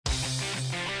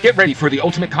Get ready for the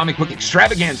ultimate comic book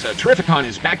extravaganza. TERRIFICON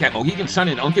is back at Mohegan Sun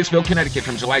in Uncasville, Connecticut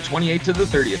from July 28th to the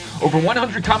 30th. Over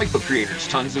 100 comic book creators,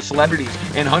 tons of celebrities,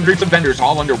 and hundreds of vendors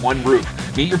all under one roof.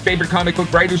 Meet your favorite comic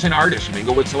book writers and artists,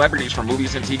 mingle with celebrities from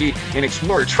movies and TV, and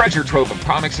explore a treasure trove of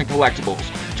comics and collectibles.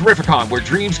 TERRIFICON, where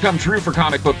dreams come true for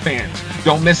comic book fans.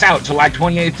 Don't miss out July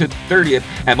 28th to 30th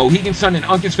at Mohegan Sun in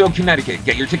Uncasville, Connecticut.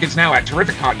 Get your tickets now at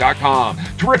TERRIFICON.com.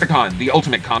 TERRIFICON, the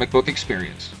ultimate comic book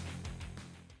experience.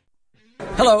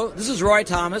 Hello, this is Roy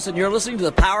Thomas, and you're listening to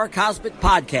the Power Cosmic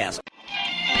Podcast.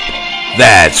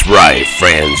 That's right,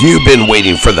 friends. You've been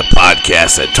waiting for the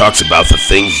podcast that talks about the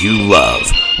things you love.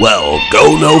 Well,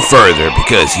 go no further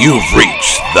because you've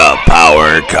reached the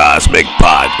Power Cosmic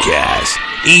Podcast.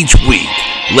 Each week,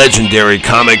 legendary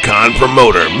Comic-Con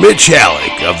promoter Mitch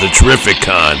of the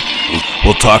TERRIFICON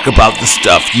will talk about the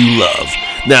stuff you love.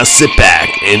 Now sit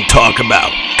back and talk about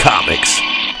comics,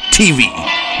 TV,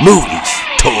 movies,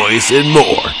 toys, and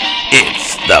more.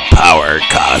 It's the Power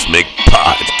Cosmic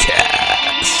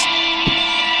Podcast.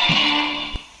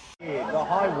 The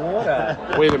high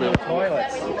water. Wait a minute.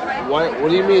 Toilets. What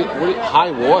do you mean?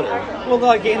 High water? Well,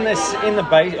 like in the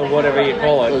base or whatever you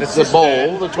call it. The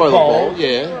bowl, the toilet bowl.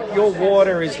 Yeah. Your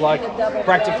water is like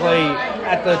practically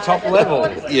at the top level.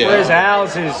 Yeah. Whereas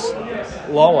ours is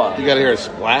lower. You got to hear a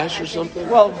splash or something?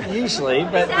 Well, usually,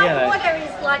 but you know. Water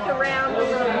is like around the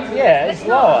room. Yeah, it's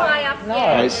lower. High up No.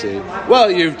 I see.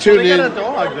 Well, you've tuned They in. got a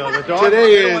dog, though. The dog,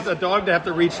 Today they don't is- want the dog to have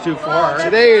to reach too far.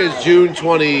 Today is June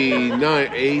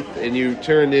 28th, and you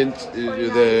turned into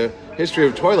the history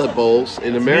of toilet bowls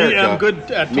in America. Me, I'm good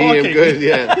at talking. Me, I'm good,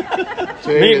 yeah.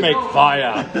 Me make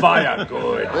fire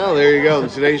good. Well, there you go.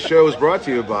 Today's show is brought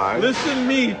to you by... Listen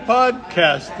me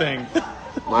podcast thing.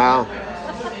 Wow.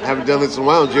 I haven't done this in a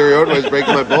while. Jerry Ordway's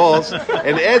breaking my balls.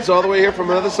 And Ed's all the way here from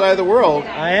another side of the world.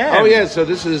 I am. Oh, yeah. So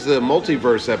this is the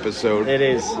multiverse episode. It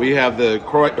is. We have the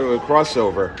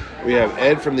crossover. We have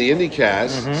Ed from the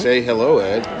IndyCast. Mm-hmm. Say hello,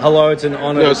 Ed. Hello, it's an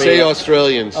honor No, to be say here.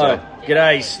 Australian. So. Oh,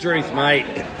 g'day, Struth, mate.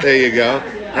 There you go.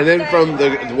 And then from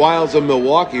the wilds of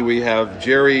Milwaukee, we have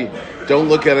Jerry, don't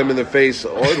look at him in the face,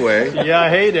 Ordway. Yeah,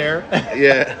 hey there.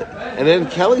 Yeah. And then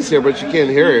Kelly's here, but you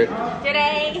can't hear it.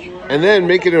 Today. And then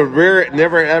making a rare,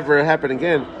 never ever happen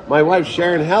again, my wife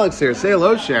Sharon Halleck's here. Say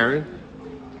hello, Sharon.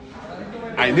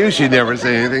 I knew she'd never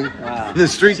say anything. Wow. The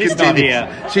street She's continues. not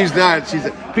here. She's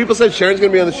not. People said Sharon's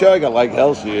going to be on the show. I got like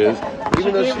hell she is.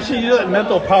 Even though She did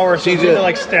mental power. She She did. did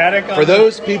like static. for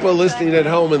those people listening at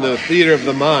home in the theater of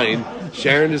the mind,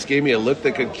 Sharon just gave me a look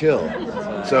that could kill.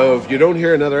 So if you don't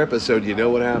hear another episode, you know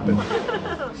what happened.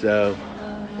 So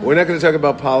we're not going to talk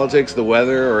about politics, the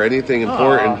weather, or anything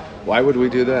important. Why would we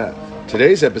do that?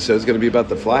 Today's episode is going to be about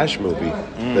the Flash movie,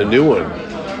 the new one,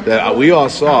 that we all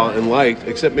saw and liked,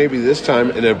 except maybe this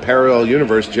time in a parallel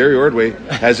universe, Jerry Ordway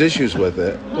has issues with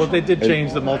it. Well, they did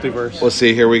change the multiverse. Well,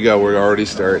 see, here we go. We're already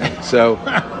starting. So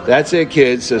that's it,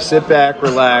 kids. So sit back,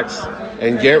 relax,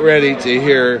 and get ready to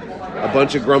hear a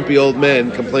bunch of grumpy old men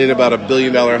complain about a $1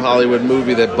 billion Hollywood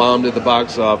movie that bombed at the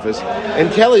box office.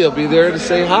 And Kelly will be there to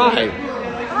say hi.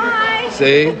 Hi.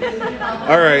 See?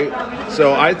 All right.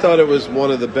 So I thought it was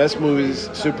one of the best movies,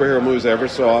 superhero movies I ever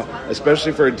saw,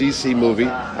 especially for a DC movie.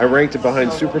 I ranked it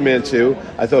behind Superman 2.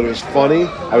 I thought it was funny.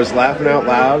 I was laughing out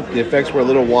loud. The effects were a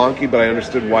little wonky, but I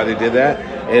understood why they did that.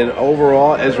 And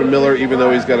overall, Ezra Miller, even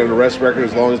though he's got an arrest record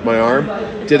as long as my arm,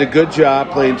 did a good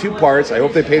job playing two parts. I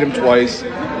hope they paid him twice.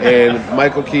 And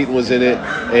Michael Keaton was in it.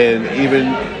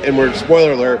 And we're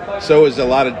spoiler alert, so is a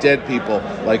lot of dead people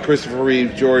like Christopher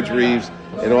Reeves, George Reeves,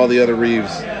 and all the other Reeves.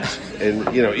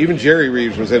 And, you know, even Jerry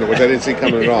Reeves was in it, which I didn't see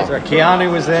coming at all.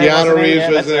 Keanu was there. Keanu wasn't he? Reeves Yeah,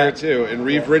 was that's there, right. too. And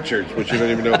Reeve Richards, which you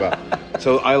don't even know about.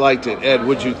 So I liked it. Ed,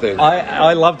 what'd you think?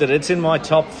 I loved it. It's in my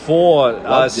top 4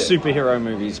 Loved it. superhero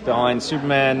movies behind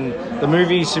Superman, the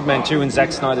movie Superman 2, and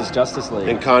Zack Snyder's Justice League.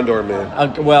 And Condor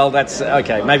Man. Well, that's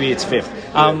okay. Maybe it's 5th.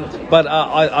 But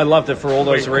I loved it for all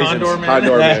those reasons. Condor Man?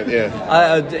 Condor Man,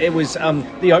 yeah. It was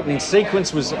the opening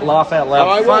sequence was laugh out loud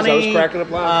Oh, I was. funny. I was cracking up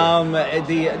laughing.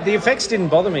 The effects didn't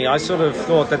bother me. I sort of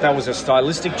thought that was a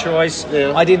stylistic choice.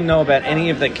 Yeah. I didn't know about any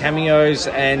of the cameos,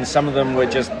 and some of them were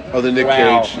just The Nick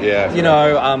wow. Cage, yeah. You know,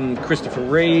 Christopher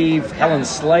Reeve, Helen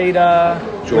Slater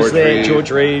George was there, Reeve. George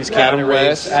Reeves, Adam Keanu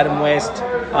West. Reeves, Adam West.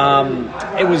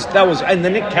 And the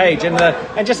Nick Cage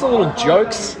and just the little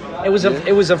jokes. It was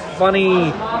a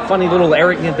funny little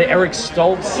Eric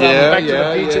Stoltz Back to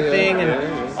the Future thing, and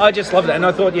I just loved it. And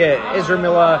I thought, Ezra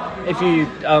Miller, if you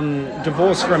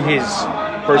divorce from his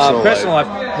personal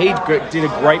life, he did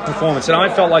a great performance, and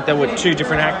I felt like there were two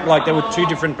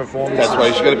different performances. That's why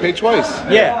you should got to pay twice.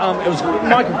 Yeah, it was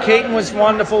Michael Keaton was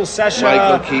wonderful. Sasha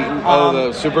Michael Keaton,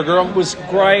 the Supergirl? was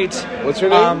great. What's her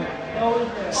name?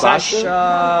 Sasha.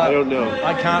 I don't know.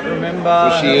 I can't remember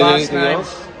Was she her in last anything name.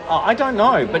 else? I don't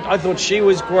know, but I thought she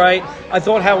was great. I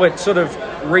thought how it sort of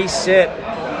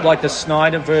reset like the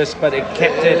Snyderverse, but it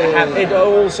kept it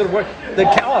all sort of worked. The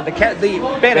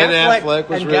Ben Affleck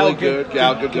was and really good.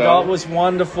 Gal Gadot was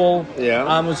wonderful.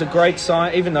 Yeah. It was a great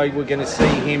sign. Even though we're going to see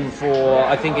him for,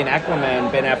 I think in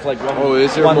Aquaman, Ben Affleck won. Oh,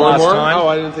 is there one more? last time. Oh,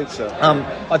 I didn't think so.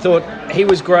 I thought he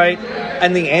was great,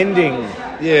 and the ending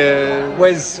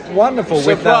was wonderful.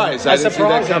 Surprise! I didn't see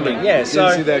that coming. Ending. Yeah,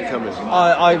 didn't see that coming.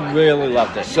 I really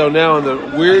loved it. So now on the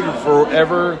weird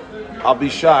forever, I'll be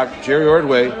shocked. Jerry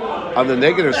Ordway on the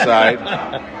negative side,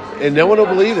 and no one will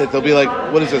believe it. They'll be like,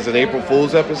 "What is this? An April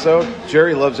Fool's episode?"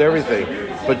 Jerry loves everything,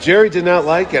 but Jerry did not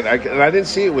like it, and I didn't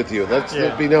see it with you. Let's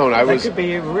be known. Could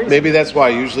be a reason. Maybe that's why.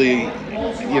 Usually,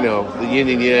 the yin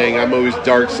and yang. I'm always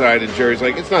dark side, and Jerry's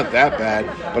like, "It's not that bad."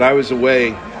 But I was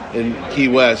away in Key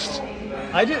West.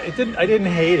 I didn't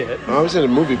hate it. I was at a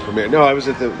movie premiere. No, I was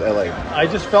at the LA. I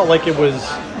just felt like it was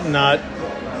not.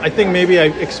 I think maybe I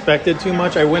expected too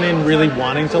much. I went in really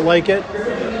wanting to like it,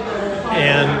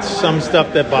 and some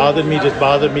stuff that bothered me just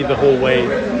bothered me the whole way.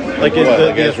 Like the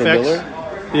Ezra effects. Miller?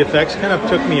 The effects kind of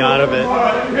took me out of it.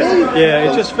 Really?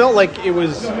 Yeah, it just felt like it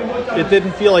was. It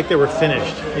didn't feel like they were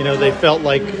finished. They felt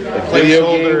like video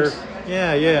placeholder.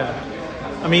 games? Yeah.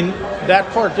 I mean, that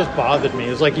part just bothered me.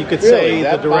 It was like you could Really? say the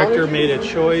That director bothered you? made a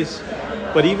choice.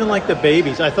 But even like the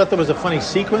babies, I thought there was a funny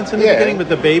sequence in the beginning, but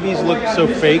the babies looked so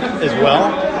fake as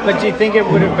well. But do you think it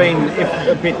would have been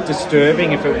a bit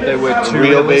disturbing if they were too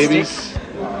Real realistic? babies?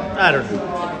 I don't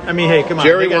know. I mean, hey, come on.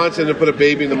 Jerry They got- wants him to put a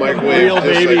baby in the microwave. Real just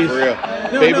babies. Like for real.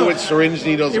 No, Baby no. with syringe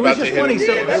needles It about was to just hit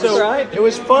funny. him. So right. It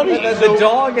was funny. The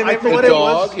dog and I everything. thought The it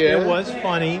dog, was. yeah. It was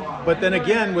funny, but then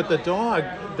again, with the dog,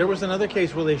 there was another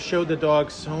case where they showed the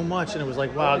dog so much, and it was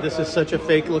like, wow, this is such a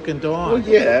fake-looking dog. Well,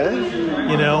 yeah.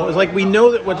 It was like we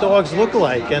know that what dogs look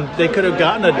like, and they could have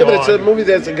gotten a dog. Yeah, but it's a movie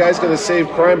that the guy's going to save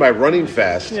crime by running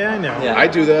fast. Yeah, I know. Yeah. I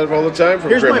do that all the time for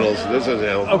Here's my- criminals. This is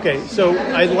Okay, so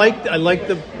I liked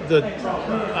the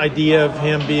idea of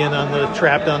him being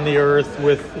trapped on the earth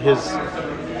with his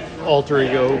alter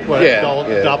ego,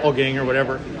 doppelganger,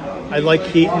 whatever. I like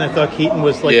Keaton. I thought Keaton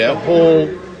was like the whole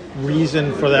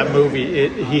reason for that movie.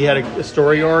 He had a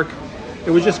story arc. It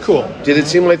was just cool. Did it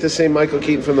seem like the same Michael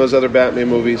Keaton from those other Batman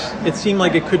movies? It seemed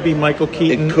like it could be Michael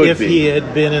Keaton It could if be. he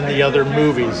had been in the other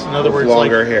movies. In other With words,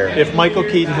 longer like hair. if Michael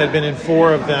Keaton had been in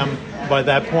 4 of them, by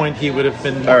that point he would have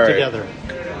been All right. together.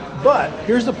 But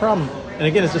here's the problem, and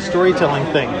again, it's a storytelling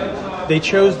thing. They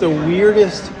chose the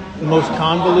weirdest, most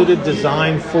convoluted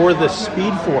design for the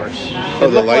Speed Force. Oh,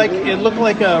 the lightning? It looked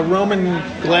like a Roman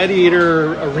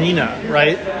gladiator arena,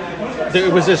 right?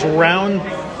 It was this round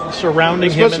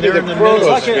surrounding It him, was and supposed they're to in be the the middle.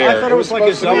 Chronosphere. I thought it was like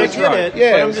a supposed to be I Zoetrope. get it,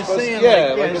 Yeah, but it I'm was just supposed to- saying,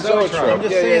 yeah, like a Zoetrope. Zoetrope. I'm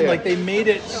just Yeah, saying, yeah. like they made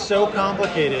it so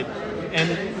complicated,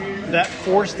 and that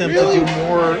forced them to do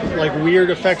more like weird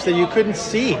effects that you couldn't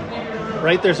see.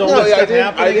 Right? There's all No, this I stuff didn't-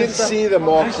 happening. I and didn't stuff. see them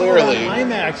all I saw it on clearly.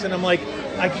 IMAX, and I'm like,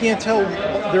 I can't tell.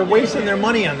 They're wasting their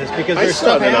money on this because I there's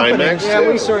saw stuff it in happening. IMAX, Yeah,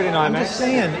 too. we saw it in I'm IMAX. just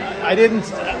saying,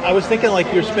 I was thinking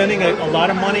like you're spending a lot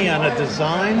of money on a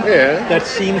design Yeah. that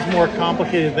seems more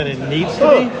complicated than it needs to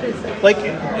be. Like,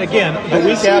 again, the didn't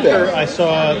week see after that. I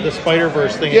saw the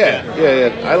Spider-Verse thing Yeah,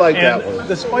 again. yeah. I like And that one.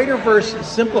 the Spider-Verse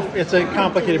it's a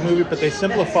complicated movie, but they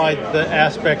simplified the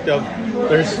aspect of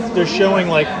they're showing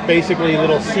like basically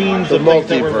little scenes The of things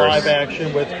that were multiverse. live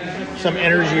action with some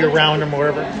energy around them or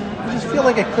whatever. I just feel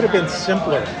like it could have been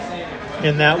simpler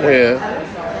in that way. Yeah.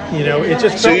 It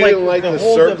just So felt you like didn't like the the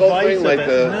whole circle device thing, of like it.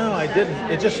 the- No, I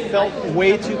didn't. It just felt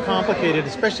way too complicated,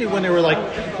 especially when they were like,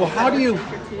 "Well, how do you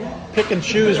pick and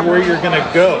choose where you're going to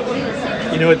go?"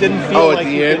 It didn't feel Oh, like at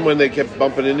the you end could- when they kept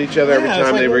bumping into each other every Yeah, it's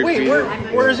time like, they well, wait,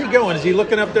 repeated. where is he going? Is he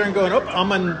looking up there and going, "Oh,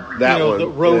 I'm on That the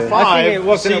one, row yeah. 5"? I think it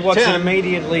wasn't seat what's 10.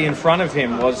 immediately in front of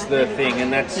him was the thing,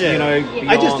 and that's Yeah. beyond.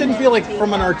 I just didn't feel like,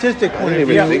 from an artistic point didn't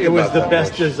of even view, think it was about the that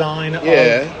best much. design Yeah.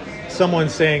 of someone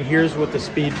saying, "Here's what the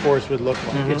Speed Force would look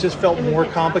like." It just felt more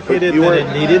complicated But you than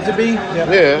weren't- it needed to be.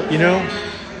 Yeah.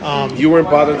 You weren't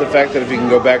bothered with the fact that if he can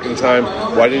go back in time,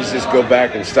 why didn't he just go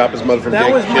back and stop his mother from That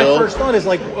getting was my killed? first thought. Is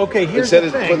like, okay, here's Instead the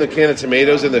of thing. putting the can of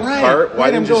tomatoes in the cart, why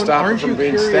right, didn't I'm you stop her Aren't from you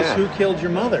being curious stabbed? who killed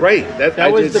your mother? Right, that I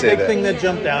was did the say big that. thing that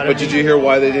jumped out. But at did me. you hear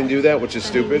why they didn't do that, which is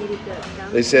stupid?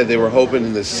 They said they were hoping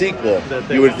in the sequel That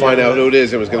they you would would find deal out with who it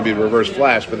is and it was going to be Reverse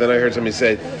Flash. But then I heard somebody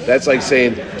say, that's like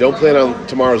saying, don't plan on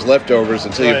tomorrow's leftovers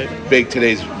until you Right. bake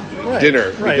today's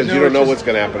dinner right. because No, you don't it's know just- what's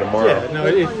going to happen tomorrow. Yeah, no,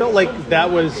 it felt like that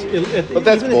was. But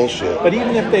that's even if- bullshit. But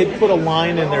even if they put a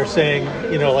line in there saying,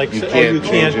 like, You you can't can't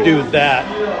change it. do that,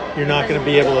 you're not going to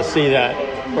be able to see that,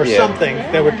 or Yeah. something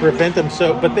that would prevent them.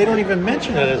 So, but they don't even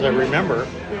mention it, as I remember.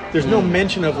 There's no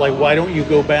mention of like, why don't you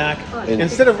go back?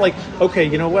 Instead of like, okay,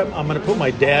 you know what? I'm going to put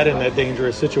my dad in that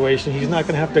dangerous situation. He's not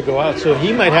going to have to go out, so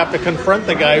he might have to confront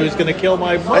the guy who's going to kill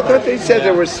my mother. I thought they said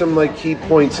there was some like key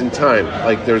points in time,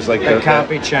 like there's like that can't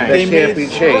be changed. That can't be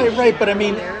changed. Right. But I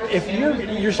mean, if you're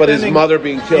but his mother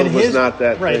being killed was not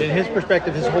that right. thing. In his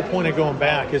perspective, his whole point of going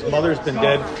back, his mother's been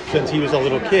dead since he was a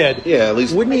little kid. Yeah, at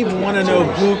least wouldn't even want to know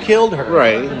who killed her.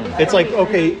 Right. It's like,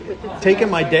 okay, taking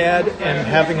my dad and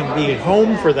having him be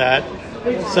home for that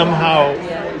somehow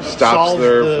stops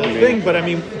the thing. But I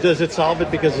mean, does it solve it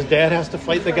because his dad has to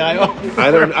fight the guy off?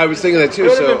 I was thinking that too. It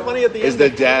would have So been funny at the is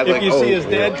end the dad if like you see his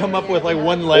dad come up with like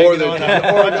one leg,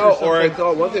 or I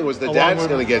thought one thing was the dad's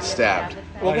going to get stabbed.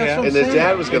 Well, that's what and I'm his saying.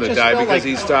 dad was going to die because like,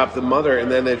 he stopped the mother, and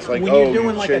then it's like, when you're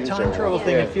doing like a time travel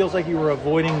thing, it feels like you were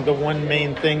avoiding the one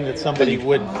main thing that somebody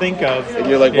would think of. And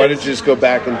you're like, why did you just go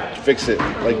back and fix it?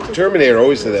 Like Terminator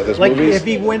always said that. Those like movies. If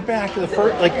he went back to the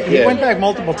first, like he went back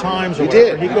multiple times. Or he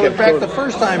whatever. did. He goes back the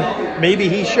first time. Maybe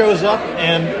he shows up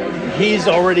and he's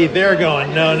already there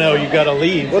going, no, you got to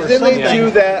leave. Well, didn't they do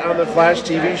that on the Flash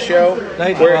TV show?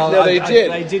 They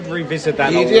did. They did revisit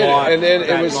that. He did, lot, and then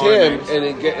it was him,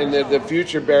 and the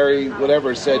future Barry,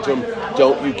 whatever, said to him,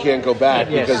 you can't go back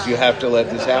because you have to let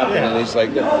this happen. And he's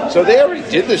like, no. So they already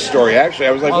did this story. Actually,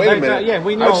 I was like, wait a minute.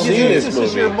 We know. I've seen this movie. This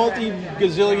is your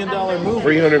multi-gazillion-dollar movie.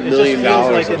 $300 million. It just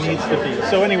feels like it needs to be.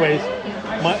 So, anyways.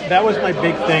 That was my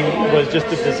big thing, was just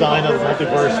the design of the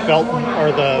multiverse felt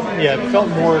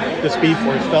more, the Speed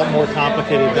Force felt more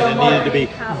complicated than it needed to be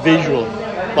visually.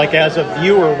 Like as a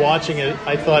viewer watching it,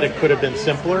 I thought it could have been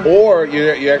simpler. Or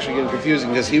you're actually getting confusing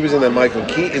because he was in the Michael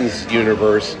Keaton's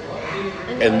universe,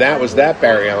 and that was that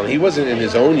Barry Allen. He wasn't in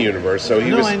his own universe, so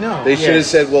he was. I know. They should have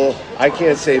said, "Well, I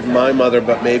can't save my mother,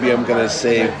 but maybe I'm going to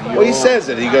save." Well, he says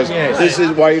it. He goes, "This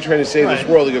is why you're trying to save this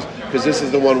world." He goes, "Because this is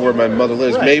the one where my mother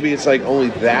lives." Right. Maybe it's like only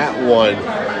that one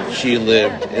she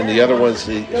lived, and the other ones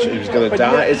she was going to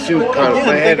die. It's too kind of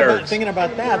my head hurts. Thinking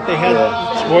about that, they had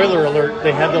spoiler alert.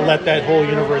 They had to let that whole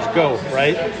universe go,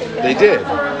 right? They did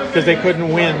because they couldn't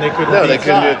win. They couldn't. No, they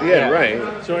couldn't do it at the end,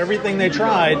 right? So everything they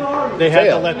tried, they had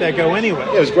to let that go anyway.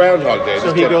 Yeah, it was Groundhog Day.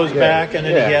 So he goes back, and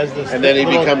then he has this. And then he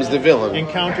becomes the villain.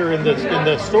 Encounter in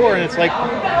the store, and it's like,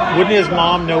 wouldn't his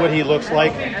mom know what he looks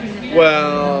like?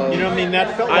 Well, you know what I mean?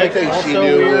 That felt I like think also she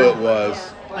knew weird. who it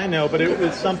was. I know, but it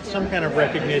was some kind of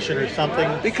recognition or something.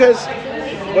 Because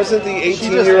wasn't the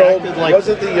 18-year-old,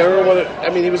 wasn't the younger one? I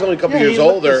mean, he was only a couple years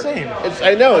older. The same.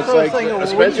 I know. It's like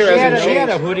Spencer hasn't changed. He had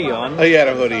a hoodie on. Oh, he had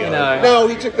a hoodie on. No,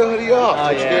 he took the hoodie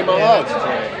off. She gave him a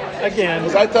hug. Again,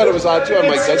 because I thought it was odd too. I'm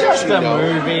like, doesn't she know?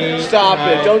 Movie. Stop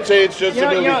it! Don't say it's just a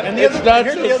movie. And it's not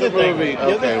just a movie. The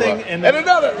other thing, and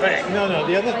another thing. No.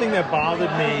 The other thing that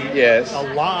bothered me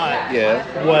a lot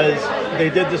was they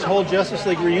did this whole Justice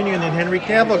League reunion, and Henry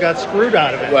Cavill got screwed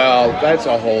out of it. Well, that's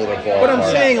a whole other ball. But I'm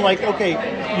saying, like, okay,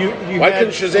 why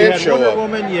couldn't Shazam show Wonder up?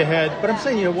 Woman, but I'm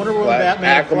saying you had Wonder Woman,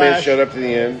 Batman, Aquaman Flash, showed up to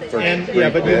the end.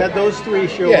 But you had those three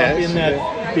show up in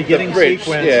that beginning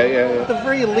sequence. At the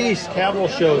very least, Cavill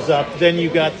shows up. Then you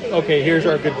got here's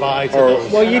our goodbye to those.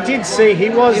 Well, you did see he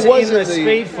was in the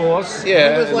Speed Force.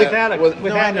 Yeah, he was without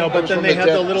I know, but then they had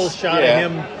the little shot of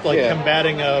him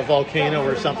combating a volcano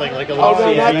or something like a little. Oh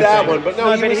no, not that one, but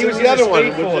he was the other one.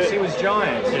 He was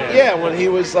giant. Yeah, when he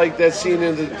was like that scene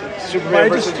in the Superman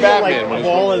versus Batman. Like of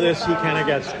all of this, he kind of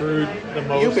got screwed the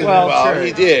most.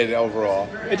 He did overall.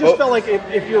 It just felt like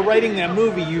if you're writing that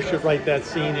movie, you should write that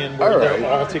scene in where they're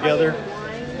all together.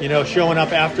 You know, showing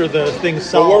up after the thing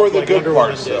solved. But what were the good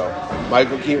parts, though?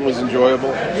 Michael Keaton was enjoyable.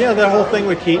 Yeah, the whole thing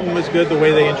with Keaton was good. The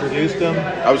way they introduced him.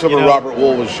 I was hoping Robert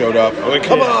Wool showed up. I'm like,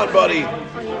 come on, buddy.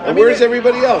 And where's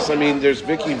everybody else? I mean, there's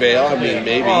Vicky Vale. I mean,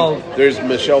 maybe. There's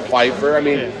Michelle Pfeiffer. I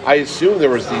mean, I assume there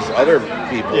was these other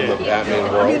people in the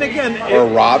Batman world. I mean, again, or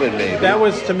Robin, maybe. That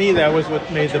was, to me, that was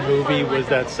what made the movie, was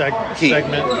that segment. Keaton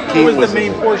It was the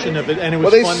main portion of it, and it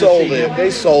was fun sold to see him. They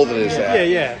sold it as that.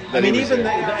 Yeah. I mean, even the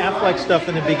Affleck stuff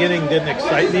in the beginning didn't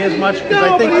excite me as much.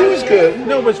 No, I think it was good.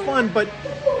 No, it was fun, but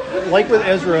like with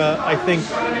Ezra, I think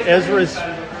Ezra's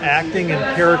acting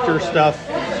and character stuff,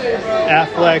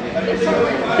 Affleck,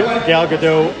 Gal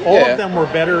Gadot, all of them were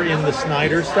better in the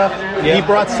Snyder stuff. Yeah. He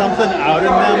brought something out in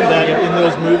them that in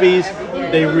those movies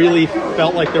they really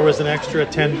felt like there was an extra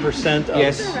 10%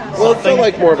 of Well, it felt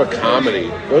like more of a comedy.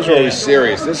 Those were always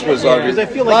serious. This was because I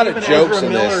feel a like lot of jokes Ezra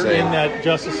in Miller this. In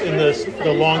that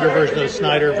the longer version of the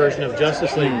Snyder version of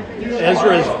Justice League,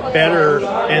 Ezra is better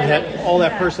and had all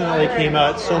that personality came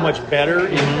out so much better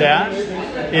in that.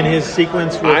 In his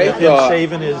sequence with him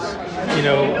saving his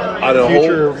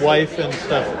future wife and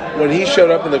stuff. When he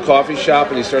showed up in the coffee shop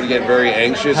and he started getting very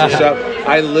anxious and stuff,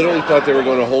 I literally thought they were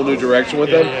going a whole new direction with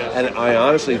him, and I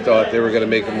honestly thought they were going to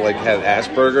make him like have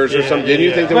Asperger's or something. Didn't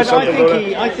you think there was something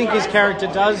going on? I think his character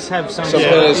does have some kind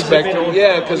of spectrum.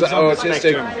 Yeah, because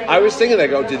autistic. I was thinking,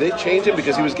 did they change him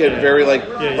because he was getting very like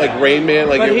Rain Man?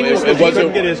 Like it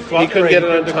wasn't. He couldn't get it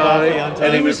on time,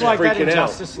 and he was like freaking out.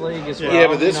 Justice League as well. Yeah,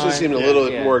 but this just seemed a little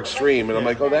bit more extreme, and I'm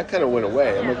like, that kind of went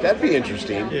away. I'm like, that'd be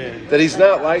interesting. That he's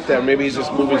not like that. Maybe he's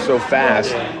just moving so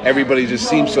fast. Everybody just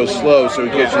seems so slow, so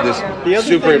he gets you this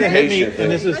super impatient thing.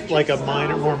 And this is like a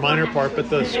more minor part, but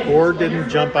the score didn't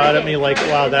jump out at me like,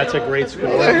 wow, that's a great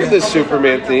score. I heard the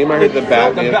Superman theme. I heard the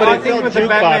Batman. But I it think felt with the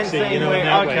Batman jukeboxy, theme, in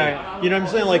that way. You know what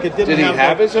I'm saying? Like it didn't. Did he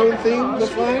have his own theme, The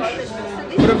Flash?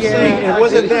 What I'm saying, it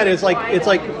wasn't that. It's like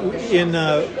in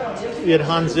you had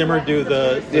Hans Zimmer do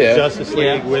the Justice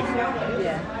League with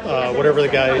whatever the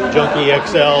guy, Junkie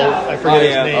XL, I forget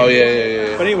his name. Oh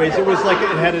yeah. But anyways, it was like it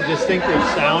had a distinctive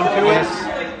sound to it.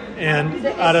 And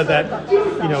out of that,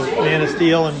 Man of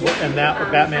Steel and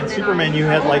that Batman, Superman, you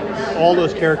had like all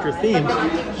those character themes.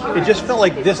 It just felt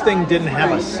like this thing didn't have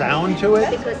a sound to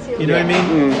it. You know what I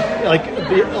mean? Like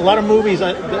a lot of movies,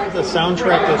 the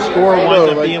soundtrack, the score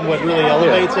winds up being what really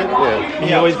elevates it. And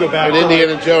you always go back. In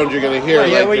Indiana Jones, you're going to hear.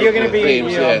 You're going to be.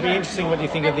 Themes, It'll be interesting what you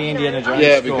think of the Indiana Jones.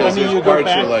 Yeah, because you go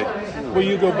back. Well,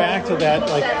 you go back to that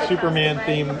like Superman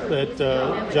theme that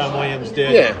John Williams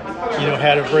did. Yeah.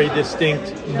 Had a very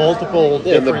distinct, multiple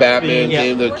different the Batman themes.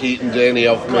 theme, the Keaton, Danny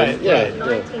Elfman.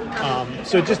 Right.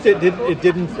 So it just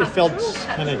it felt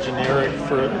kind of generic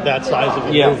for that size of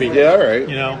a movie. Yeah, all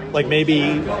right. Like maybe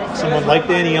someone like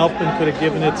Danny Elfman could have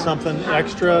given it something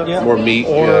extra, more meat,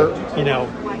 or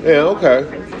Yeah, okay.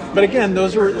 But again,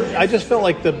 those were. I just felt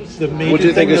like the major. What do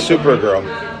you think of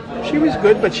Supergirl? She was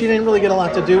good, but she didn't really get a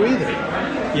lot to do either.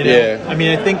 Yeah. I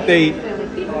mean, I think they.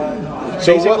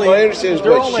 So what I understand is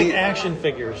they're all like action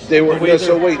figures. They were.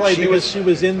 She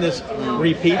was in this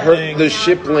repeat thing. The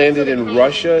ship landed in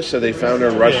Russia, so they found her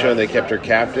in Russia and they kept her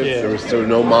captive. There was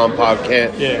no mom, pop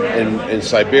camp in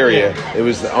Siberia. It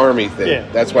was the army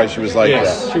thing. That's why she was like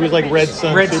that. She was like Red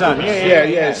Sun.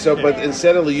 Yeah. So, but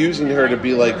instead of using her to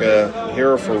be like a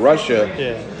hero for Russia,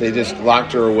 they just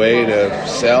locked her away to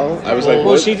sell. I was like,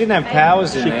 well, she didn't have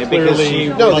powers in there because she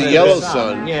the Yellow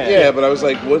Sun. Yeah, but I was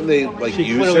like, wouldn't they like she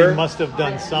use clearly her? Must have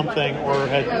done something, or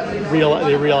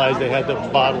they realized they had to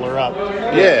bottle her up.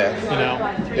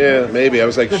 Yeah, maybe. I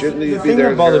was like, shouldn't he be there? The thing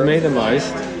that bothered me the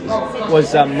most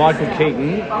was Michael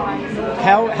Keaton.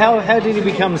 How did he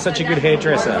become such a good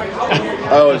hairdresser?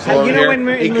 Oh, his long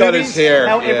hair. He cut his hair.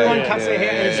 How everyone cuts their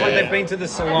hair, and it's like they've been to the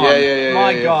salon.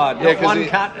 My God, one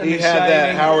cut and he had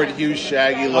that Howard Hughes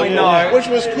shaggy look, which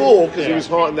was cool because he was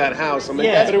haunting that house. I'm like,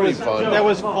 that's pretty fun. That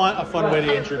was a fun way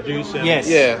to introduce him. Yes.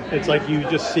 Yeah. It's like you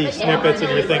just see snippets and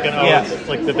you're thinking, it's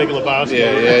like the Big Lebowski.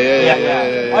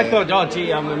 Yeah. I thought,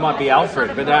 it might be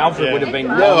Alfred, but Alfred would have been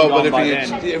but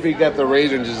if he got the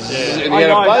razor and just and he I had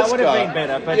a know, buzz that would have cut. been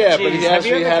better. But but geez, he have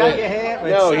you actually ever had cut your hair?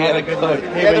 No, he had a good cut.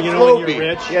 look. He had a flow beat.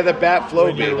 rich. He had the bat flow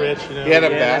When beat. you're rich, He had a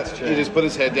bat. that's true. He just put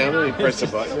his head down and he pressed a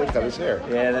button and cut his hair.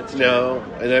 Yeah, that's true. No,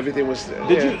 and everything was.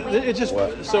 It just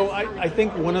so I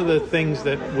think one of the things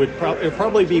that would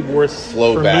probably be worth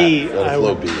Flow for back, me.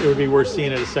 it would be worth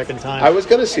seeing it a second time. I was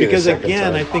going to see because it a second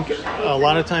time. I think a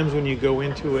lot of times when you go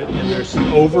into it and there's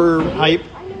overhype.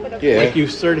 Like you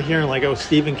started hearing,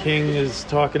 Stephen King is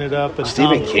talking it up, and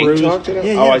Stephen Tom King Cruise. talked it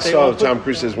up. I saw Tom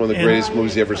Cruise as one of the greatest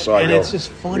movies he ever saw. And it's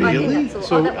just funny. Really?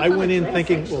 So I went in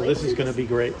thinking, well, this is going to be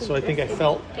great. So I think I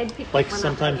felt like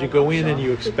sometimes you go in and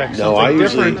you expect something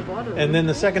different, and then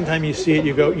the second time you see it,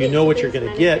 you know what you're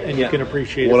going to get, and you can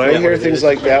appreciate it. When I hear things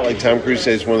like that, like Tom Cruise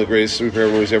says one of the greatest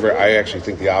superhero movies ever, I actually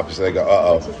think the opposite. I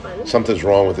go, something's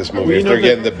wrong with this movie. If they're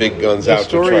getting the big guns out to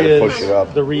try to push it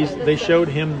up. The reason they showed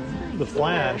him the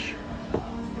Flash.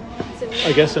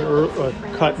 I guess a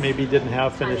cut maybe didn't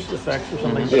have finished effects or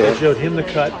something. But they showed him the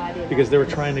cut because they were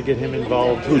trying to get him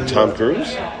involved. Who, Tom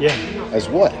Cruise? Yeah. As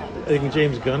what? I think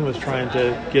James Gunn was trying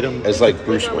to get him as like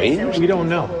Bruce Wayne. We don't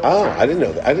know. Oh, I didn't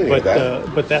know that. I didn't know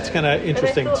that. But that's kind of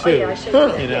interesting too.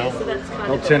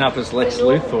 He'll turn up as Lex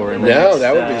Luthor.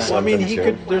 That would be something. I mean, he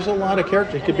could. There's a lot of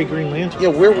characters. He could be Green Lantern. Yeah,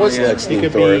 where was Lex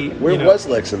Luthor? Where was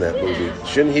Lex in that movie?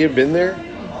 Shouldn't he have been there?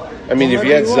 I mean, if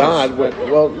you had Zod,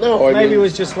 maybe it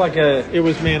was just like it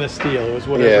was Man of Steel. It was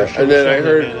whatever. Yeah, and then I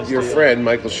heard your friend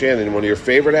Michael Shannon, one of your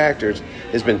favorite actors,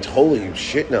 has been totally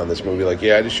shitting on this movie. Like,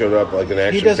 I just showed up like an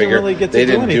action figure. Really get to they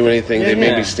didn't do anything. They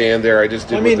made me stand there. I just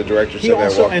did what the director said. And I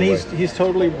walked away. He's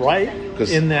totally right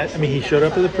in that. I mean, he showed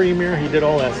up at the premiere. He did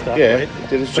all that stuff. Yeah, right?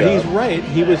 did his job. But he's right.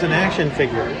 He was an action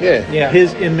figure. Yeah.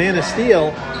 In Man of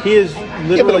Steel, he is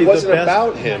literally wasn't the best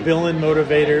about him.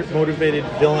 motivated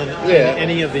villain in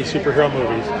any of these superhero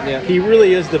movies. Yeah. He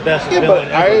really is the best villain but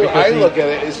ever. I look at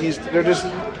it as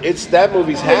it's that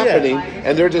movie's happening,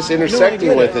 and they're just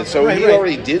intersecting with it. So he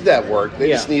already did that work. They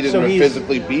just needed him to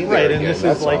physically be there. Right, and again. this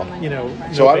That's is like,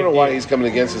 all. So I don't know why he's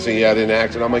coming against us saying, I didn't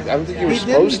act. And I'm like, I don't think you were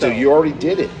supposed to. You already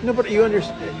did it. No, but you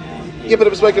understand. Yeah, but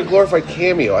it was like a glorified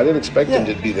cameo. I didn't expect him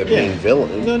to be the main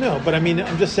villain. No, but I mean,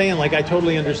 I'm just saying, like, I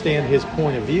totally understand his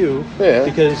point of view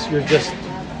because you're just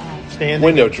standing,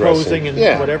 window and posing, dressing.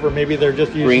 and whatever. Maybe they're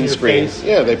just using green your screens. face.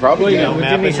 Yeah, they probably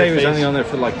didn't he say he was only on there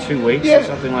for like 2 weeks or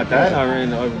something like that?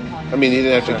 I mean, he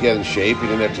didn't have to get in shape. He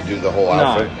didn't have to do the whole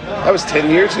outfit. That was 10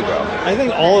 years ago. I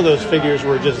think all of those figures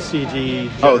were just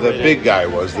CG. Oh, the big guy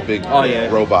was the big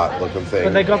robot-looking thing.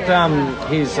 But they got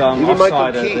his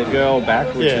offside the girl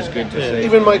back, which is good to see.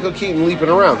 Even Michael Keaton leaping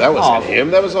around. That wasn't him.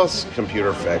 That was all computer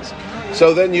effects.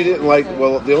 So then you didn't like...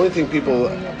 Well, the only thing people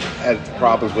had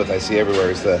problems with, I see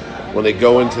everywhere, is when they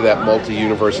go into that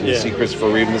multi-universe and you see Christopher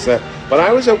Reeve and this and that. But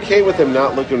I was okay with them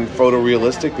not looking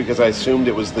photorealistic because I assumed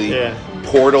it was the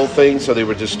portal thing, so they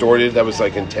were distorted. That was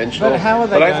like intentional. But how are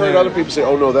they I've heard other people say,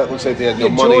 "Oh no, that looks like they had no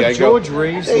money." George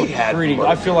Reeves looked pretty.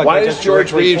 I feel like why does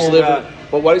George Reeves live?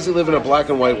 But why does he live in a black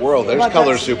and white world? There's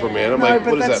color Superman. I'm like,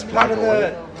 what is that? Black and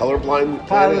white? Colorblind?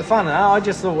 Part of the fun. I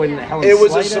just thought when Helen it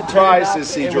was Slater a surprise to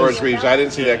see George Reeves. I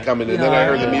didn't see that coming. And then I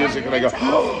heard the music and I go,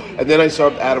 oh. And then I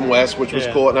saw Adam West, which was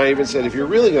cool. And I even said, if you're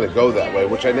really going to go that way,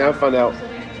 which I now found out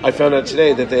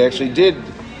today that they actually did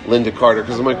Linda Carter,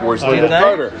 because I'm like, where's Linda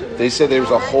Carter? They said there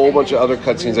was a whole bunch of other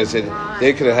cutscenes. I said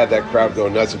they could have had that crowd go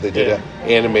nuts if they did it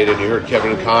animated. You heard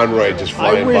Kevin Conroy just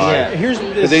flying by.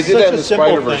 But they did that in the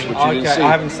Spider-Verse, which you didn't see.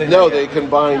 I haven't seen no, that they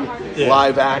combined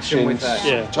live action with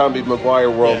that. Tommy Maguire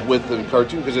world with the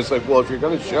cartoon, because it's like, well, if you're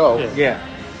going to show,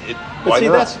 but see,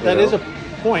 that is a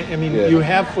point. I mean, you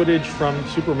have footage from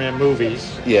Superman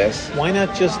movies. Yes. Why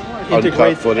not just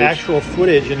integrate actual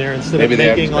footage in there instead of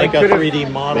making like a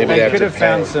 3D model? Maybe they could have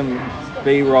found some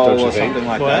B-roll or something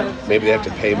like that. Maybe they have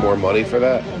to pay more money for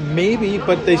that. Maybe,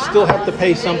 but they still have to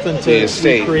pay something to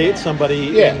recreate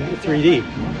somebody in 3D.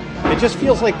 It just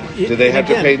feels like... Did they have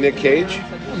to pay Nick Cage?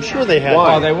 I'm sure they had.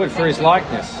 Why? Oh, they would for his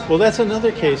likeness. Well, that's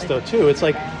another case, though, too. It's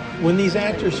like when these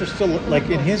actors are still... Like,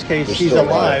 in his case, he's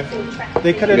alive.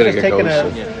 They could have just taken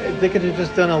They could have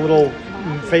just done a little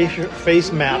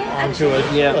face map onto a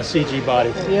CG body.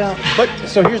 Yeah. But,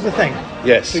 so here's the thing.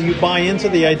 Yes. So you buy into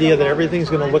the idea that everything's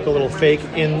going to look a little fake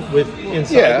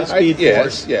inside the Speed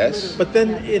Force. Yes. But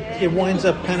then it winds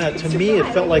up kind of, to me, it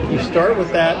felt like you start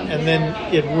with that and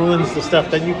then it ruins the stuff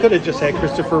that you could have just had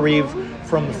Christopher Reeve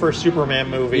from the first Superman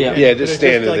movie. Yeah, just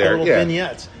standing like there. Little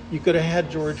vignettes. You could have had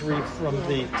George Reeve from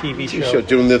the TV show.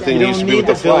 Doing the thing he used to be with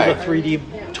the flag. You don't need to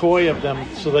build a 3D toy of them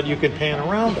so that you can pan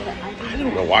around them. I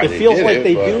don't know why it feels like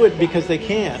they do it because they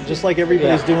can. Just like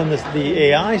everybody's doing the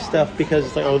AI stuff because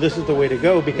it's like, oh, this is the way to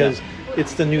go because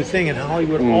it's the new thing. And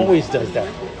Hollywood always does that.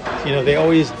 You know, they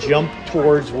always jump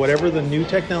towards whatever the new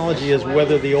technology is,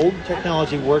 whether the old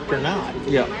technology worked or not.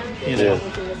 Yeah. You know.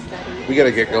 We got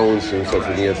to get going soon, so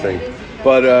for the thing.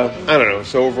 But I don't know.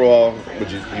 So overall,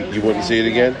 would you wouldn't see it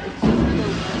again?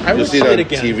 I You'll see it on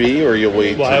TV, or you'll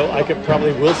wait? Well, I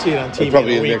probably will see it on TV.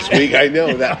 Probably next week. I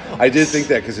know that. I did think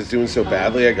that because it's doing so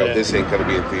badly. I go, this ain't going to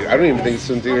be in theater. I don't even think it's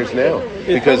in theaters now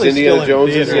because Indiana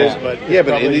Jones is here. But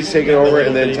Indy's taking over,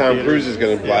 and then Tom Cruise is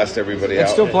going to blast everybody out.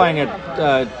 It's still playing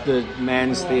at the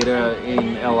Man's Theater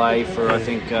in LA for I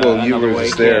think. Well, you were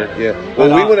just there,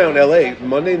 Well, we went out in LA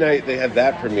Monday night. They had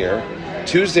that premiere.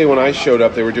 Tuesday when I showed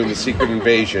up, they were doing the Secret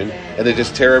Invasion, and they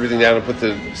just tear everything down and put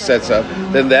the sets up.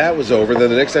 Then that was over. Then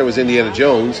the next night was Indiana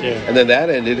Jones, and then that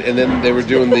ended. And then they were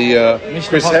doing the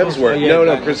Chris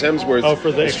Hemsworth. Chris Hemsworth. Oh,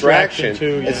 for the Extraction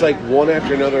too. It's like one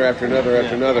after another after another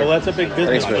after another. Well, that's a big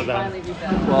business for them.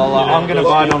 Well, I'm going to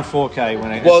buy it on 4K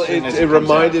when it. Well, it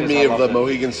reminded me of the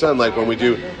Mohegan Sun, like when we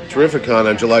do Terrificon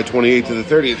on July 28th to the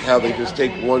 30th. How they just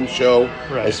take one show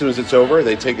as soon as it's over,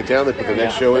 they take it down, they put the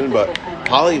next show in. But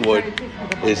Hollywood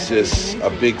is just a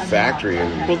big factory.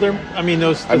 And well,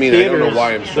 those I don't know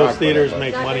why I'm shocked. Those theaters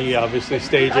make money, obviously,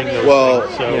 staging those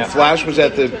things. So. Flash was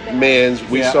at the Man's.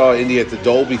 We saw Indy at the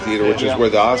Dolby Theater, which is where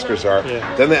the Oscars are.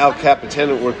 Yeah. Then the El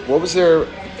Capitan. What was their...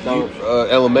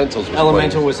 Elementals was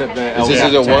Elemental was at the Is this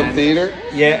at one theater?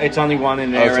 Yeah, it's only one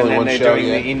in there, and then they're doing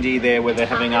the Indy there where they're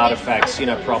having artifacts,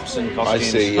 props and costumes. I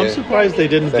see, I'm surprised they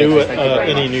didn't do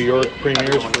any New York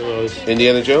premieres for those.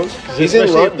 Indiana Jones? He's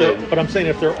in London. But I'm saying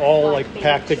if they're all like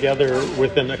packed together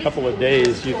within a couple of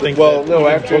days, you think Well, no,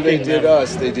 after they did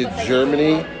us, they did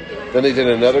Germany, Then they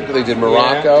did They did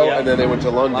Morocco, and then they went to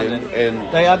London.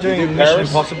 And they are doing Mission Paris?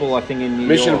 Impossible, I think, in New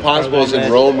Mission York. Impossible is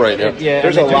in Rome right now. Yeah,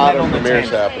 there's a lot of on the premieres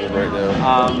 10th. happening right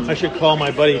now. I should call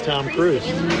my buddy Tom Cruise.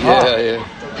 Yeah.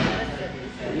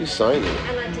 What are you signing?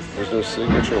 There's no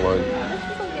signature line.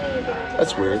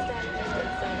 That's weird.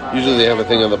 Usually they have a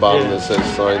thing on the bottom that says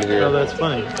sign here. Oh, that's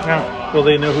funny. Well,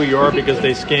 they know who you are because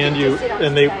they scanned you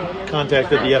and they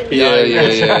contacted the FBI.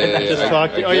 Yeah. Just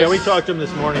talked to, we talked to him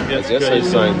this morning. I guess I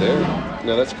signed there.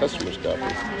 No, that's customer's copy.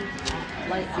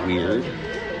 Weird.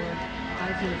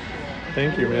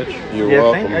 Thank you, Mitch. You're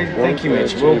welcome. Thank you,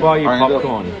 Mitch. We'll buy you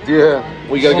popcorn. Yeah,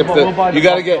 we gotta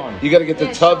get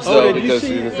the tubs though because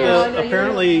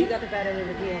apparently.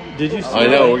 Did you see? I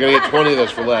know we're gonna get 20 of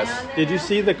those for less. Did you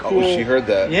see the cool? Oh, she heard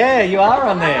that. Yeah, you are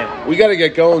on there. We got to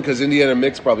get going because Indiana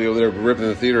Mix probably over there ripping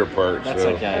the theater apart. That's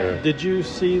okay. Yeah. Did you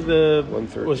see the?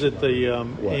 Was it the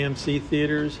AMC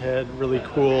theaters had really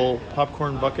cool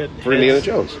popcorn bucket for Indiana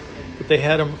Jones? But they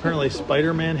had apparently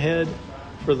Spider-Man head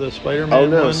for the Spider-Man. Oh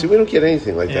no! one. See, we don't get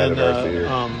anything like that in our theater.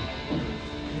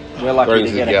 We're lucky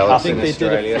to get a cup in Australia. I think they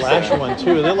did a Flash one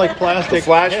too. They're like plastic. The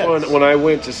Flash heads. one, when I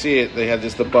went to see it, they had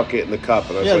just the bucket and the cup,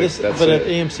 and I was that's but it. at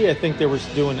AMC, I think they were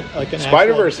doing like an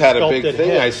Spider-Verse had a big thing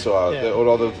head. I saw with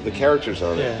all the characters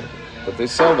on it, but they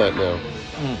sell that now.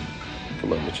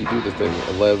 Come on, but you do the thing.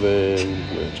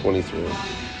 11, 23.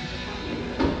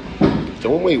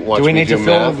 Don't wait. Watch do we need to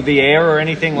fill math. the air or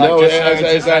anything like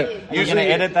that? You're going to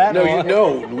edit that? No,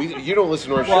 you don't listen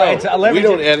to our show. We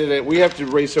don't edit it. We have to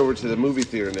race over to the movie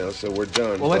theater now, so we're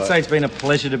done. Well, let's say it's been a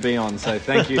pleasure to be on. So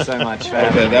thank you so much for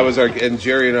having me. That was and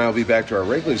Jerry and I will be back to our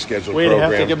regularly scheduled program. I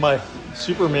have to get my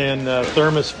Superman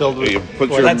thermos filled with. You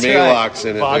put your Maalox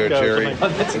in it there, Jerry, and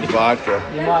vodka.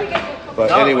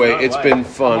 But anyway, it's been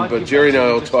fun. But Jerry and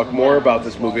I will talk more about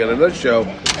this movie on another show,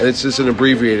 and it's just an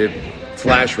abbreviated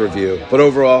Flash review. But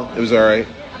overall, it was all right,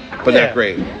 but not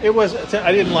great. It was.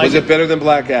 I didn't like. Was it better than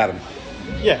Black Adam?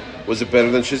 Yeah. Was it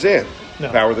better than Shazam? No.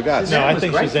 Power of the Gods. No, I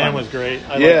think Shazam was great.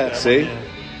 See.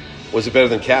 Was it better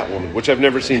than Catwoman, which I've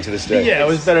never seen to this day? Yeah, it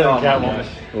was better than Catwoman.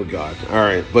 Oh God! All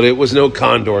right, but it was no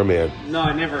Condor Man. No,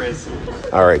 it never is.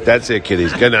 All right, that's it,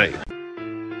 kiddies. Good night.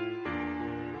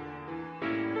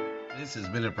 This has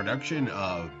been a production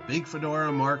of Big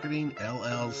Fedora Marketing,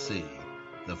 LLC.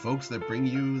 The folks that bring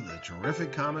you the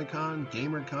terrific Comic-Con,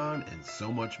 GamerCon, and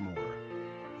so much more.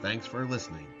 Thanks for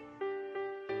listening.